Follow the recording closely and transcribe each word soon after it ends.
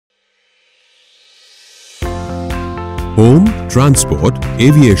home, transport,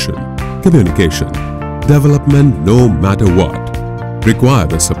 aviation, communication, development no matter what, require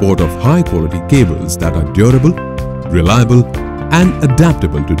the support of high-quality cables that are durable, reliable and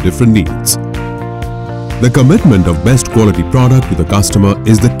adaptable to different needs. The commitment of best quality product to the customer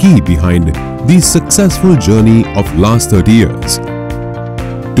is the key behind the successful journey of last 30 years.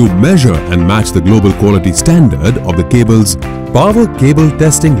 To measure and match the global quality standard of the cables, Power Cable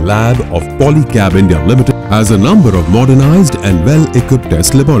Testing Lab of Polycab India Limited has a number of modernized and well-equipped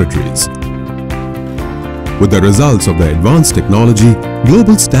test laboratories. With the results of the advanced technology,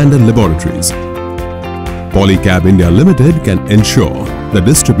 global standard laboratories, Polycab India Limited can ensure the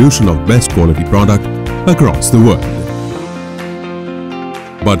distribution of best quality product across the world.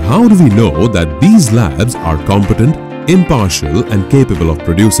 But how do we know that these labs are competent, impartial and capable of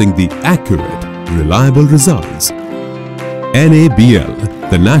producing the accurate, reliable results? NABL,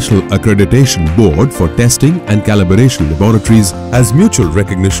 the National Accreditation Board for Testing and Calibration Laboratories, has Mutual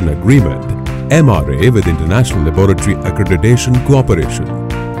Recognition Agreement (MRA) with International Laboratory Accreditation Cooperation,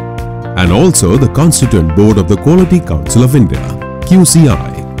 and also the Constituent Board of the Quality Council of India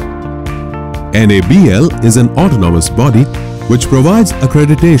 (QCI). NABL is an autonomous body which provides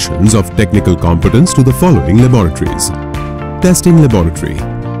accreditations of technical competence to the following laboratories: Testing Laboratory,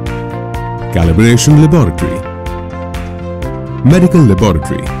 Calibration Laboratory, Medical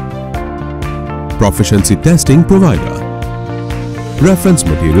Laboratory, Proficiency Testing Provider, Reference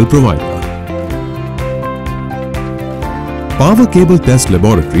Material Provider. Power Cable Test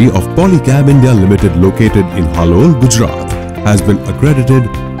Laboratory of Polycab India Limited, located in Halol, Gujarat, has been accredited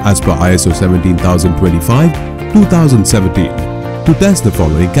as per ISO 17025-2017 to test the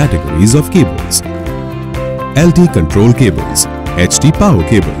following categories of cables: LT control cables, HT power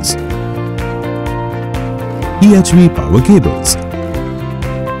cables, EHV power cables,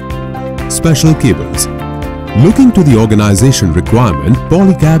 special cables. Looking to the organization requirement,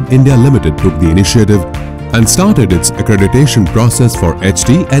 Polycab India Limited took the initiative and started its accreditation process for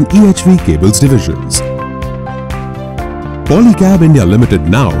HT and EHV cables divisions. Polycab India Limited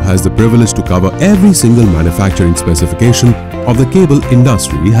now has the privilege to cover every single manufacturing specification of the cable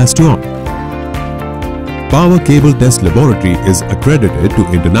industry has to offer. Power Cable Test Laboratory is accredited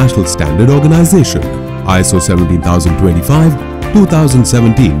to International Standard Organization ISO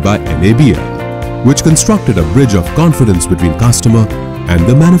 17025-2017 by NABL, which constructed a bridge of confidence between customer and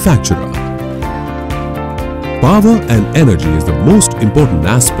the manufacturer. Power and energy is the most important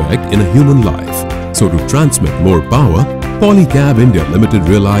aspect in a human life. So to transmit more power, Polycab India Limited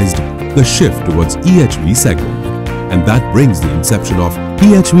realized the shift towards EHV segment, and that brings the inception of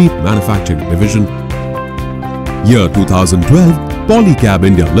EHV Manufacturing Division. Year 2012, Polycab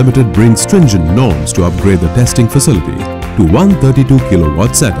India Limited brings stringent norms to upgrade the testing facility to 132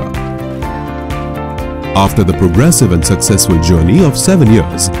 kilowatt setup. After the progressive and successful journey of 7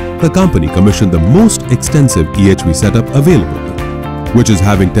 years, the company commissioned the most extensive EHV setup available, which is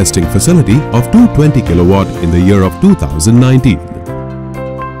having testing facility of 220 kilowatt in the year of 2019.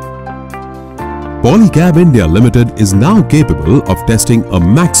 Polycab India Limited is now capable of testing a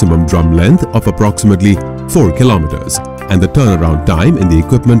maximum drum length of approximately 4 kilometers, and the turnaround time in the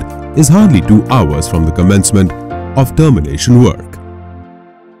equipment is hardly 2 hours from the commencement of termination work.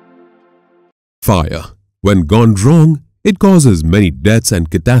 Fire. When gone wrong, it causes many deaths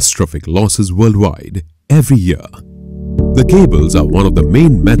and catastrophic losses worldwide every year. The cables are one of the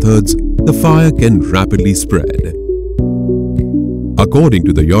main methods the fire can rapidly spread. According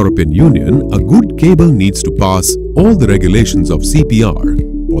to the European Union, a good cable needs to pass all the regulations of CPR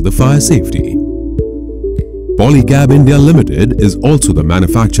for the fire safety. Polycab India Limited is also the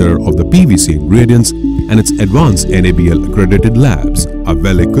manufacturer of the PVC ingredients, and its advanced NABL accredited labs are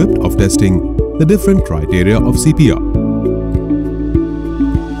well equipped of testing the different criteria of CPR.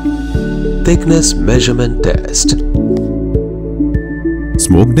 Thickness measurement test,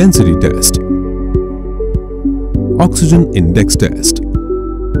 Smoke density test, Oxygen index test,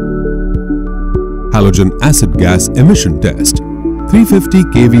 Halogen acid gas emission test, 350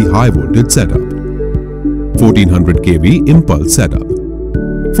 kV high voltage setup, 1400 kV impulse setup,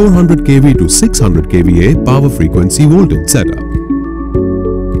 400 kV to 600 kVA power frequency voltage setup.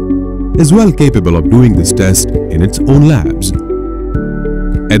 Is well capable of doing this test in its own labs.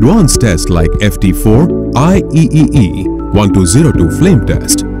 Advanced tests like FT4 IEEE 1202 flame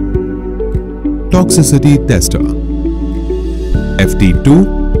test, Toxicity tester, FT2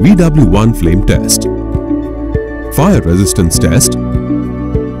 VW1 flame test, Fire resistance test,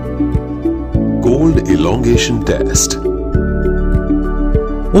 Gold elongation test,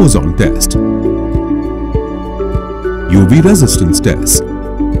 Ozone test, UV resistance test,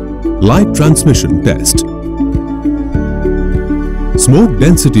 Light transmission test, Smoke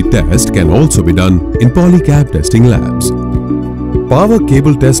density test can also be done in Polycab testing labs. Power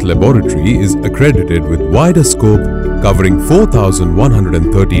Cable Test Laboratory is accredited with wider scope covering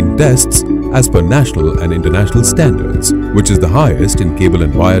 4,113 tests as per national and international standards, which is the highest in cable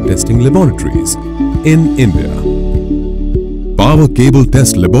and wire testing laboratories in India. Power Cable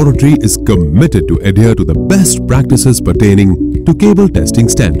Test Laboratory is committed to adhere to the best practices pertaining to cable testing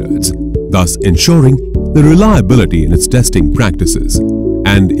standards, thus ensuring the reliability in its testing practices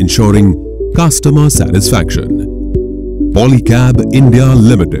and ensuring customer satisfaction. Polycab India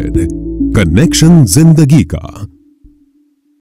Limited. Connection Zindagi Ka.